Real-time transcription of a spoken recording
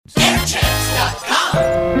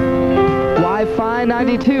Wi-Fi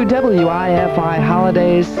 92, WIFI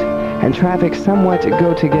holidays and traffic somewhat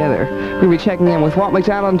go together. We'll be checking in with Walt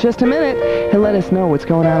McDonald in just a minute. He'll let us know what's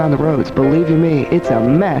going on the roads. Believe you me, it's a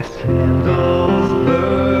mess.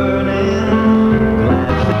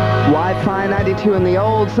 Wi-Fi 92 in the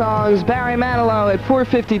old songs. Barry Manilow at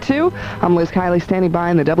 4:52. I'm Liz Kiley, standing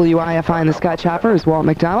by in the WIFI in the Sky Chopper is Walt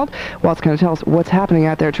McDonald. Walt's going to tell us what's happening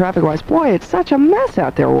out there traffic-wise. Boy, it's such a mess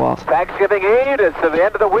out there, Walt. Thanksgiving Eve, it's the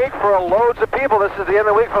end of the week for loads of people. This is the end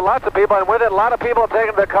of the week for lots of people, and with it, a lot of people have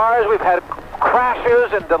taken their cars. We've had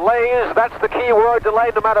crashes and delays. That's the key word,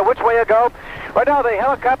 delay, no matter which way you go. Right now, the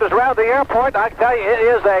helicopter's around the airport. I can tell you, it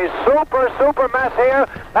is a super mess here.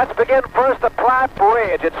 Let's begin first the Platte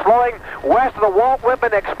Bridge. It's flowing west of the Walt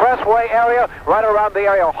Whitman Expressway area, right around the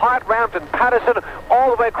area of Hart, Rampton, Patterson,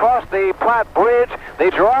 all the way across the Platte Bridge.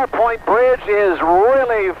 The Gerard Point Bridge is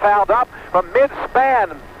really fouled up from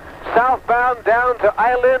mid-span southbound down to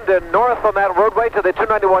Island and north on that roadway to the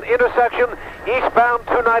 291 intersection. Eastbound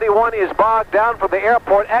 291 is bogged down from the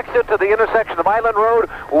airport exit to the intersection of Island Road.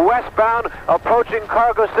 Westbound approaching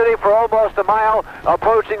Cargo City for almost a mile,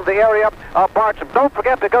 approaching the area of Bartram. Don't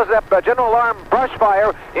forget, because of that general alarm brush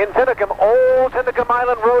fire in Tinicum, Old Tinicum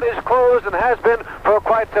Island Road is closed and has been for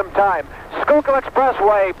quite some time. Schuylkill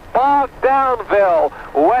Expressway, bogged downville,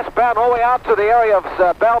 westbound all the way out to the area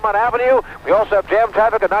of Belmont Avenue. We also have jam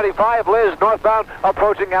traffic at 95, Liz, northbound,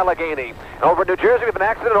 approaching Allegheny. Over in New Jersey, we have an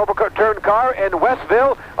accident, overturned car in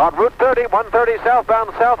Westville on Route 30, 130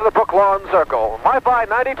 southbound, south of the Brooklawn Circle. Wi-Fi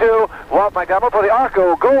 92, Walt McDonald for the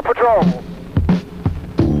ARCO Go Patrol.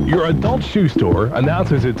 Your adult shoe store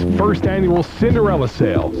announces its first annual Cinderella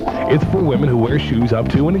sale. It's for women who wear shoes up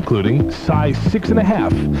to and including size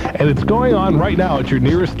 6.5. And it's going on right now at your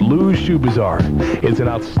nearest Lou's Shoe Bazaar. It's an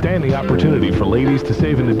outstanding opportunity for ladies to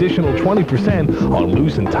save an additional 20% on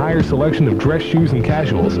Lou's entire selection of dress shoes and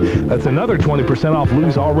casuals. That's another 20% off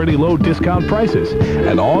Lou's already low discount prices.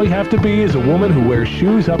 And all you have to be is a woman who wears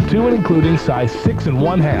shoes up to and including size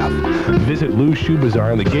 6.5. Visit Lou's Shoe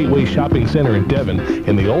Bazaar in the Gateway Shopping Center in Devon,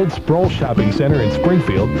 in the Old Sproul Shopping Center in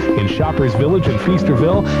Springfield, in Shoppers Village in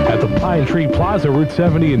Feasterville, at the Pine Tree Plaza, Route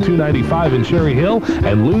 70 and 295 in Cherry Hill,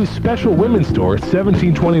 and Lou's Special Women's Store,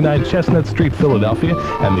 1729 Chestnut Street, Philadelphia,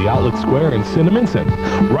 and the Outlet Square in Cinnaminson.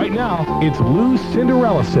 Right now, it's Lou's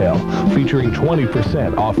Cinderella Sale, featuring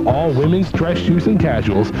 20% off all women's dress shoes and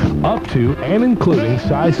casuals, up to and including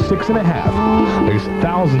size 6.5. There's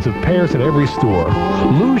thousands of pairs in every store.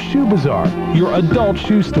 Lou's Shoe Bazaar, your adult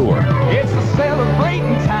shoe store. It's a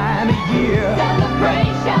celebrating time of year.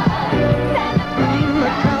 Celebration, celebration. The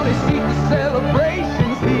county seat, the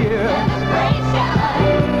celebration's here. Celebration,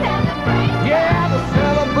 celebration. Yeah, the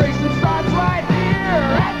celebration starts right here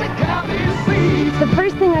at the county seat. The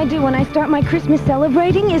first thing I do when I start my Christmas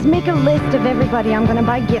celebrating is make a list of everybody I'm going to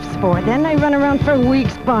buy gifts for. Then I run around for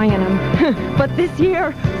weeks buying them. But this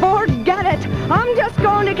year, forget it. I'm just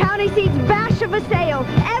going to County Seat's Bash of a Sale.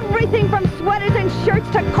 Everything from sweaters and shirts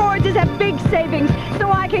to cords is at big savings,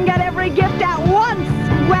 so I can get every gift at once.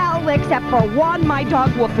 Well, except for one, my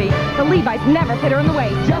dog Woofy. The Levi's never fit her in the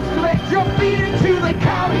waist. Just let your feet into the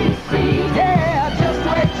county seat. Yeah, just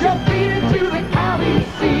let your feet into the county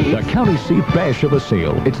seat. The County Seat Bash of a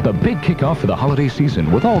Sale. It's the big kickoff for the holiday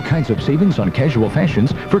season with all kinds of savings on casual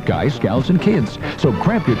fashions for guys, gals, and kids. So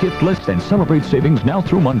grab your gift list and celebrate savings now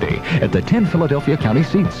through Monday at the 10 Philadelphia County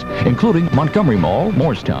Seats, including Montgomery Mall,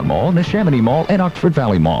 Morristown Mall, Neshaminy Mall, and Oxford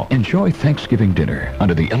Valley Mall. Enjoy Thanksgiving dinner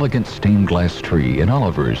under the elegant stained glass tree in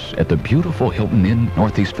Oliver's at the beautiful Hilton Inn,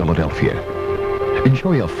 Northeast Philadelphia.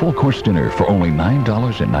 Enjoy a full-course dinner for only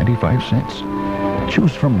 $9.95.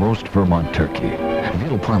 Choose from roast Vermont turkey,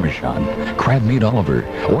 veal parmesan, crab meat Oliver,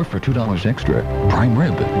 or for $2 extra, prime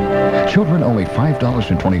rib. Children only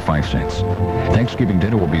 $5.25. Thanksgiving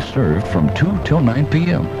dinner will be served from 2 till 9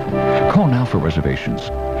 p.m. Call now for reservations.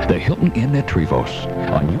 The Hilton Inn at Trevose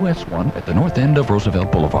on US 1 at the north end of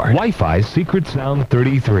Roosevelt Boulevard. Wi-Fi Secret Sound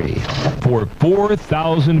 33 for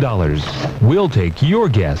 $4,000. We'll take your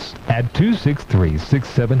guess at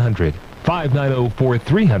 263-6700,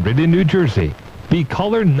 590-4300 in New Jersey. Be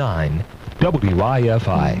caller 9,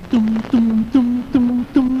 WIFI.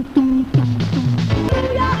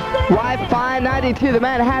 Wi-Fi 92, the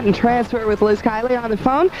Manhattan Transfer with Liz Kiley on the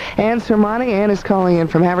phone. Ann Sermani. Ann is calling in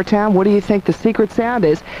from Havertown. What do you think the secret sound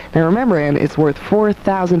is? Now remember, Ann, it's worth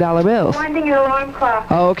 $4,000 bills. Winding an alarm clock.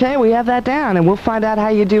 Okay, we have that down, and we'll find out how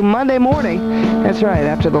you do Monday morning. That's right,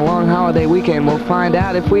 after the long holiday weekend, we'll find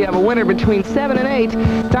out if we have a winner between 7 and 8.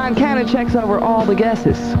 Don Cannon checks over all the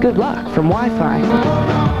guesses. Good luck from Wi-Fi.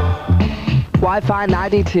 Wi-Fi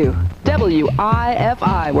 92,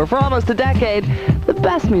 WIFI, where for almost a decade, the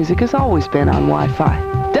best music has always been on Wi-Fi.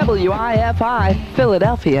 WIFI,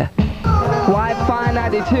 Philadelphia. Wi-Fi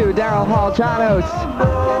 92, Darrell Hall, John Oates.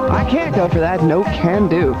 I can't go for that. No can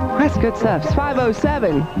do. That's good stuff. It's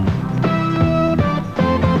 5:07.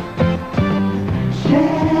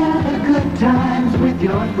 Share the good times with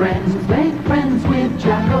your friends. Make friends with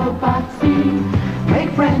Jacobazzi.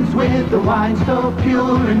 Make friends with the wine so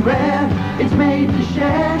pure and rare. It's made to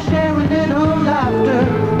share, share a little laughter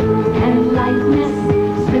and lightness.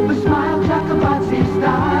 Slip a smile, Jacobazzi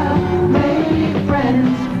style. Make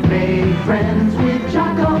friends with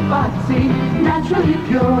Jacobazzi. Naturally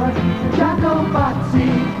pure, Jacobazzi.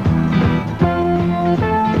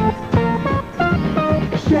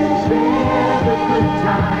 Share the good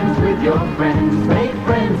times with your friends. Make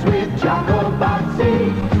friends with Jacobazzi.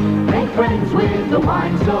 Make friends with the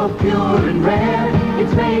wine so pure and rare.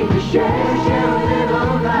 It's made to share, share a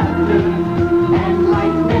little laughter and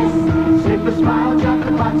lightness. Slip a smile,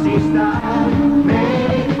 Jacobazzi style.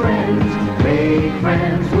 Make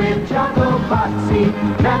friends with Jacobazzi.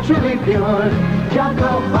 Naturally pure,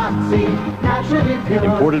 Jacobazzi. Naturally pure.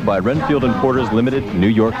 Imported by Renfield and Porters Limited, New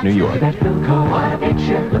York, New York. Look at that Philco, what a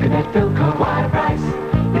picture. Look at that Philco, what a price.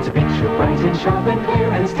 It's a picture bright and sharp and clear,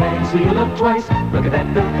 and it's tagged so you look twice. Look at that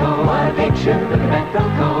Philco, what a picture. Look at that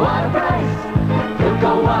Philco, what a price.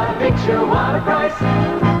 Philco, what a picture, what a price.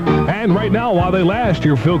 And right now, while they last,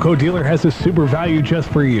 your Philco dealer has a super value just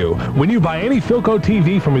for you. When you buy any Philco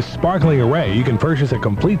TV from his sparkling array, you can purchase a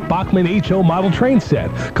complete Bachmann HO model train set,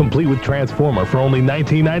 complete with transformer, for only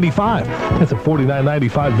 $19.95. That's a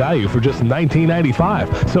 $49.95 value for just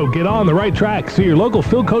 $19.95. So get on the right track. See your local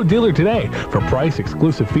Philco dealer today for price,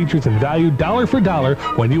 exclusive features, and value dollar for dollar.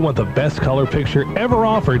 When you want the best color picture ever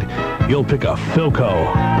offered, you'll pick a Philco.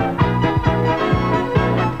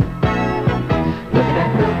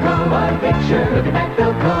 What a picture, look at that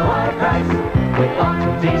Philco, what a price. With all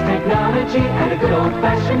today's technology and a good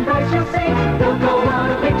old-fashioned price, you'll see. Philco, what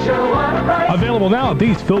a picture, what a price. Available now at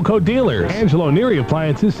these Philco dealers. Angelo Neri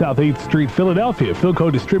Appliances, South 8th Street, Philadelphia. Philco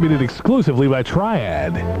distributed exclusively by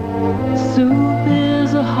Triad. Soup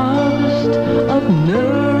is a harvest of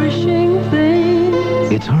nourishing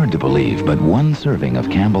things. It's hard to believe, but one serving of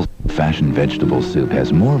Campbell's Fashion vegetable soup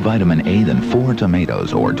has more vitamin A than 4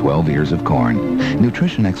 tomatoes or 12 ears of corn.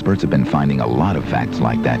 Nutrition experts have been finding a lot of facts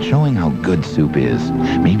like that, showing how good soup is.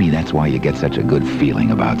 Maybe that's why you get such a good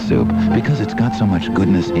feeling about soup, because it's got so much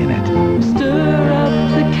goodness in it. Stir up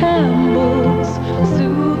the Campbell's.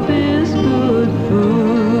 Soup is good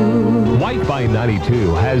food. Wi-Fi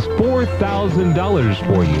 92 has $4,000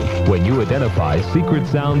 for you when you identify Secret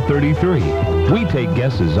Sound 33. We take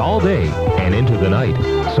guesses all day and into the night,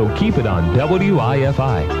 so keep it on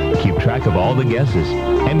WIFI. Keep track of all the guesses.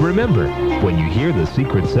 And remember, when you hear the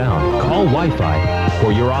secret sound, call Wi-Fi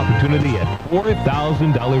for your opportunity at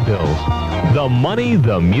 $4,000 bills. The money,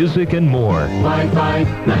 the music, and more. Wi-Fi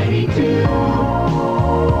 92.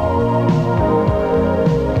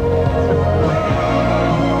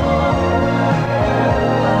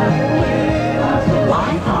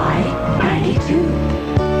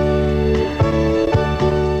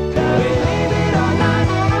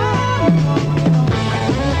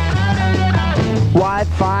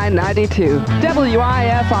 Wi-Fi 92.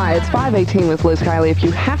 WIFI. It's 5:18 with Liz Kiley. If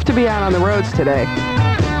you have to be out on the roads today,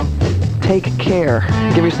 take care.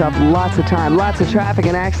 Give yourself lots of time, lots of traffic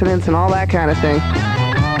and accidents and all that kind of thing.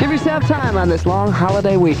 Give yourself time on this long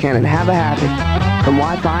holiday weekend and have a happy. From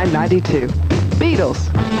Wi-Fi 92. Beatles.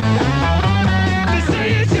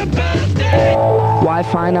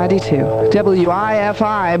 Wi-Fi 92.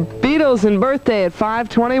 WIFI. Beatles and birthday at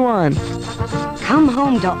 5:21. Come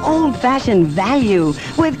home to old-fashioned value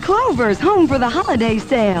with Clover's Home for the Holiday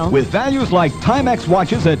Sale. With values like Timex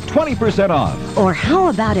watches at 20% off. Or how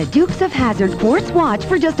about a Dukes of Hazzard quartz watch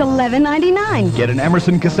for just $11.99? Get an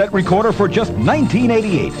Emerson cassette recorder for just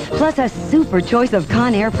 $19.88. Plus a super choice of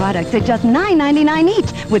Conair products at just $9.99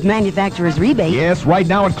 each with manufacturer's rebate. Yes, right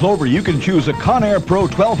now at Clover you can choose a Conair Pro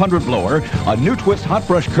 1200 blower, a New Twist hot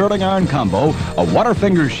brush curling iron combo, a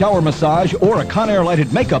Waterfingers shower massage, or a Conair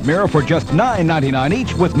lighted makeup mirror for just $9.99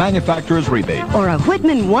 each with manufacturer's rebate. Or a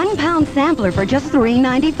Whitman 1-pound sampler for just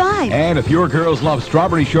 $3.95. And if your girls love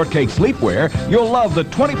strawberry shortcake sleepwear, you'll love the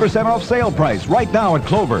 20% off sale price right now at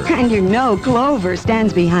Clover. And you know Clover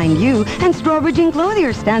stands behind you, and Strawbridge and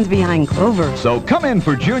Clothier stands behind Clover. So come in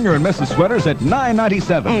for Junior and Mrs. Sweaters at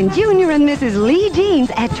 $9.97. And Junior and Mrs. Lee jeans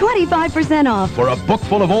at 25% off. For a book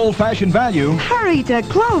full of old-fashioned value, Hurry to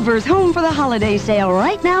Clover's Home for the Holiday Sale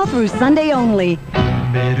right now through Sunday only.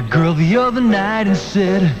 Met a girl the other night and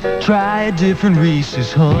said, try a different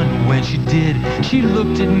Reese's, hun. When she did, she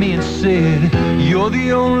looked at me and said, you're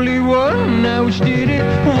the only one. Now which did it?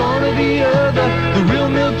 One or the other. The real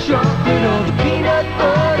milk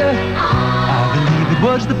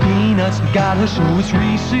was the peanuts that got her, so it's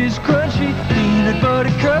Reese's Crunchy Peanut Butter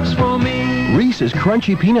Cups for me. Reese's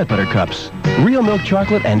Crunchy Peanut Butter Cups. Real milk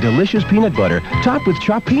chocolate and delicious peanut butter, topped with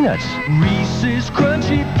chopped peanuts. Reese's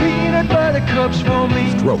Crunchy Peanut Butter Cups for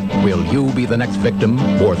me. Stroke. Will you be the next victim?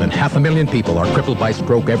 More than 500,000 people are crippled by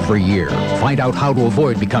stroke every year. Find out how to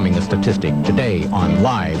avoid becoming a statistic today on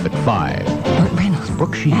Live at 5. Burt Reynolds,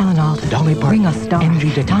 Brooke Shields, Alan Alda, Dolly Parton, Ringo Starr, M.G.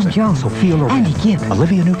 Dickinson, Tom Jones, Sophia Loren, Andy Gibb,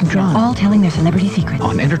 Olivia Newton-John. all telling their celebrity secrets.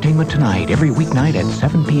 On Entertainment Tonight, every weeknight at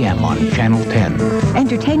 7 p.m. on Channel 10.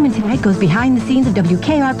 Entertainment Tonight goes behind the scenes of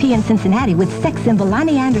WKRP in Cincinnati with sex symbol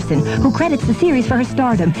Lonnie Anderson, who credits the series for her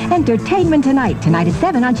stardom. Entertainment Tonight, tonight at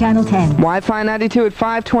 7 on Channel 10. Wi-Fi 92 at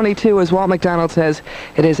 522, as Walt McDonald says,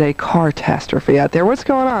 it is a car-tastrophe out there. What's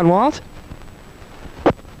going on, Walt?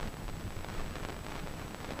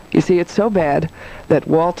 You see, it's so bad that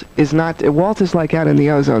Walt is like out in the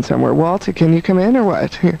ozone somewhere. Walt, can you come in or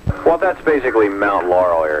what? Well, that's basically Mount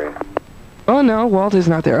Laurel area. Oh, no, Walt is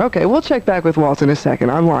not there. Okay, we'll check back with Walt in a second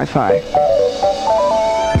on Wi-Fi.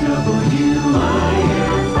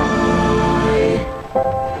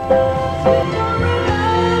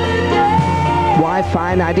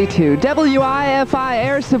 Wi-Fi 92, WIFI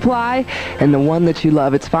Air Supply, and the one that you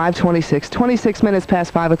love. It's 5:26, 26 minutes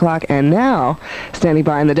past 5 o'clock, and now, standing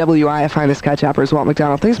by in the WIFI in the Sky Chopper is Walt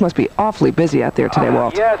McDonald. Things must be awfully busy out there today,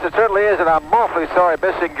 Walt. Yes, it certainly is, and I'm awfully sorry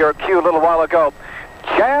missing your cue a little while ago.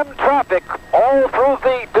 Jam traffic all through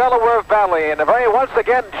the Delaware Valley, and once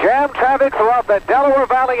again, jam traffic throughout the Delaware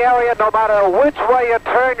Valley area. No matter which way you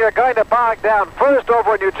turn, you're going to bog down. First,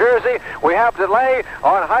 over in New Jersey, we have delay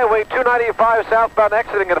on Highway 295 southbound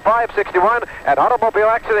exiting at 561, and automobile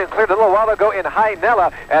accident cleared a little while ago in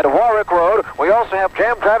Hynella at Warwick Road. We also have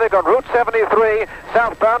jam traffic on Route 73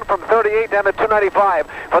 southbound from 38 down to 295.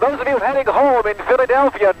 For those of you heading home in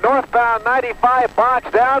Philadelphia, northbound 95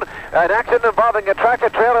 bogs down, an accident involving a tractor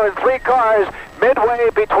trailer and 3 cars midway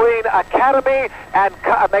between Academy and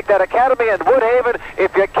Academy and Woodhaven.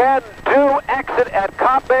 If you can, do exit at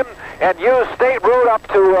Coppin and use State Road up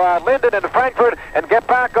to Linden and Frankfort and get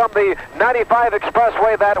back on the 95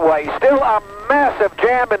 Expressway that way. Still a massive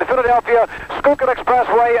jam in Philadelphia, Schuylkill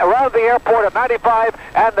Expressway around the airport at 95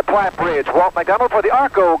 and the Platte Bridge. Walt McDonald for the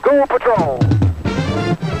ARCO Go Patrol.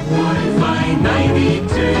 Wi-Fi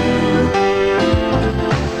 92.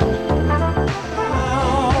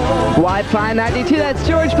 Wi-Fi 92, that's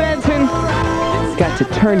George Benson. Got to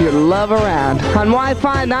turn your love around. On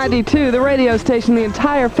Wi-Fi 92, the radio station the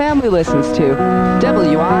entire family listens to,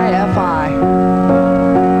 WIFI.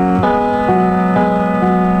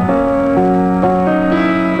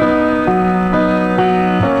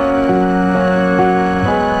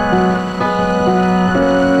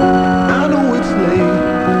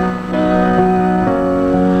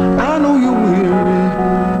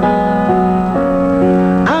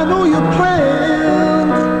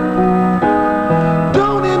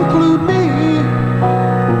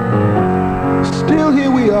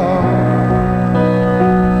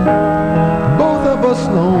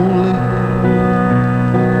 Lonely,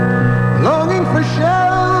 longing for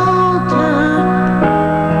shelter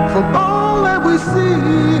from all that we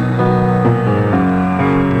see.